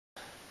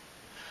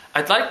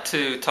I'd like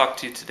to talk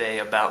to you today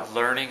about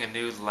learning a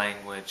new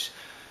language.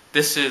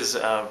 This is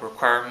a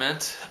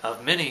requirement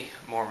of many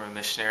Mormon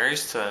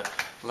missionaries to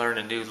learn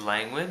a new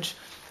language.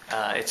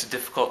 It's a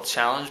difficult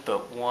challenge,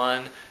 but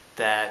one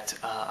that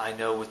I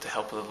know with the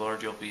help of the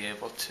Lord you'll be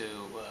able to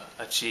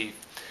achieve.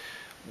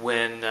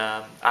 When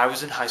I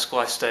was in high school,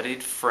 I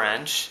studied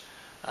French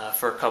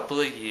for a couple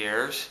of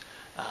years,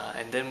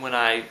 and then when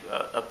I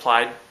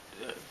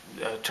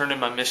turned in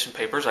my mission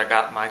papers, I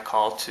got my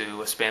call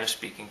to a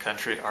Spanish-speaking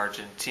country,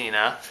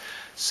 Argentina.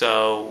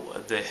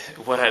 So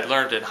what I'd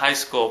learned in high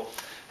school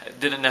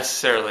didn't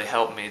necessarily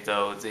help me,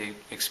 though the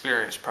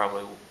experience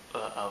probably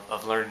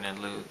of learning a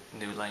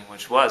new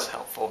language was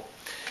helpful.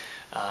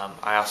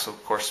 I also,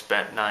 of course,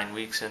 spent 9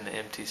 weeks in the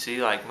MTC,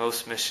 like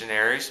most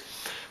missionaries,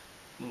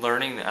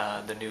 learning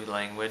the new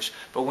language.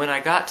 But when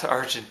I got to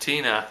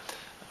Argentina,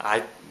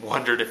 I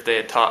wondered if they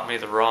had taught me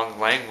the wrong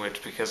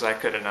language because I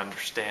couldn't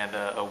understand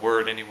a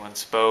word anyone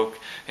spoke.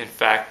 In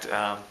fact,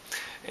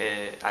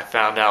 I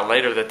found out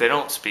later that they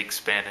don't speak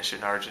Spanish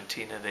in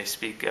Argentina. They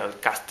speak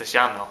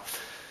Castellano,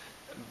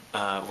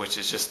 which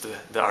is just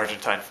the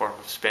Argentine form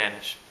of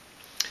Spanish.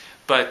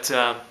 But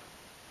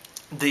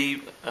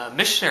the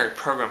missionary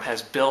program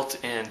has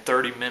built in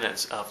 30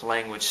 minutes of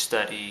language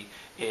study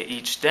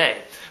each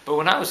day. But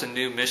when I was a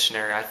new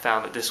missionary, I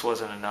found that this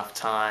wasn't enough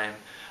time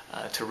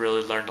to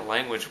really learn the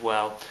language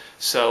well.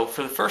 So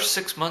for the first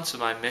 6 months of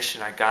my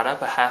mission, I got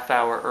up a half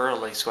hour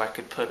early so I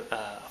could put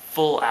a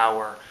full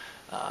hour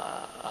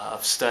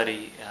of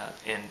study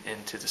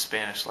into the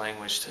Spanish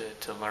language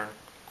to learn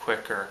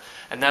quicker.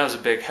 And that was a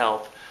big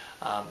help.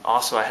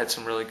 Also, I had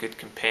some really good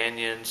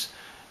companions.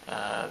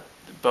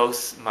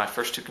 Both my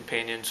first two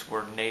companions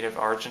were native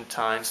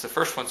Argentines. The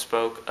first one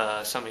spoke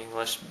some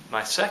English.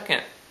 My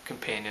second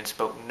companion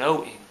spoke no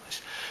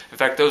English. In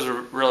fact, those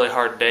were really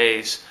hard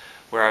days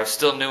where I was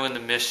still new in the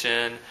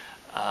mission.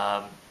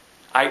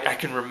 I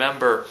can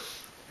remember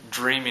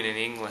dreaming in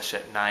English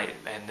at night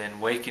and then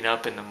waking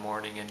up in the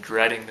morning and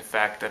dreading the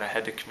fact that I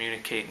had to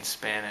communicate in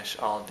Spanish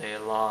all day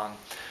long.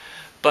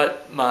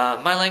 But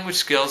my language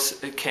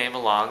skills came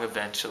along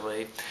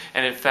eventually.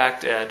 And in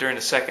fact, during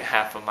the second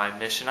half of my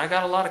mission, I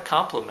got a lot of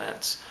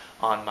compliments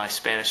on my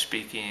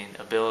Spanish-speaking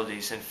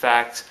abilities. In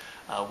fact,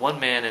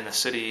 one man in the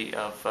city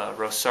of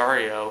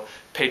Rosario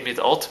paid me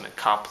the ultimate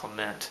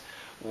compliment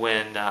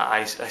when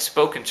I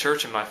spoke in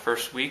church in my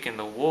first week in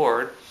the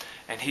ward,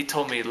 and he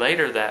told me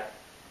later that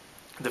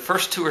the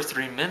first 2 or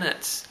 3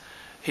 minutes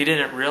he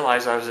didn't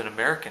realize I was an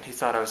American. He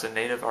thought I was a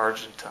native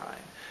Argentine.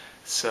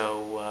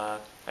 So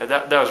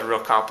that was a real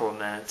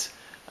compliment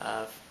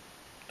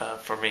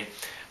for me.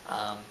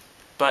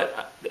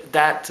 But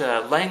that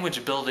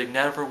language building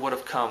never would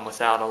have come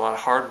without a lot of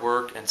hard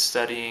work and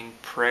studying,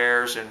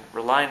 prayers, and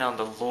relying on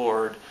the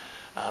Lord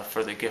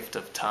for the gift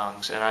of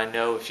tongues. And I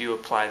know if you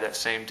apply that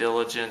same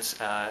diligence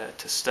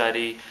to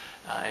study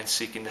and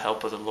seeking the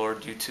help of the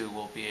Lord, you too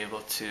will be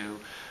able to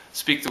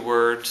speak the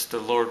words the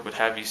Lord would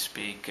have you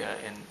speak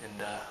in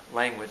the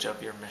language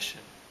of your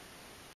mission.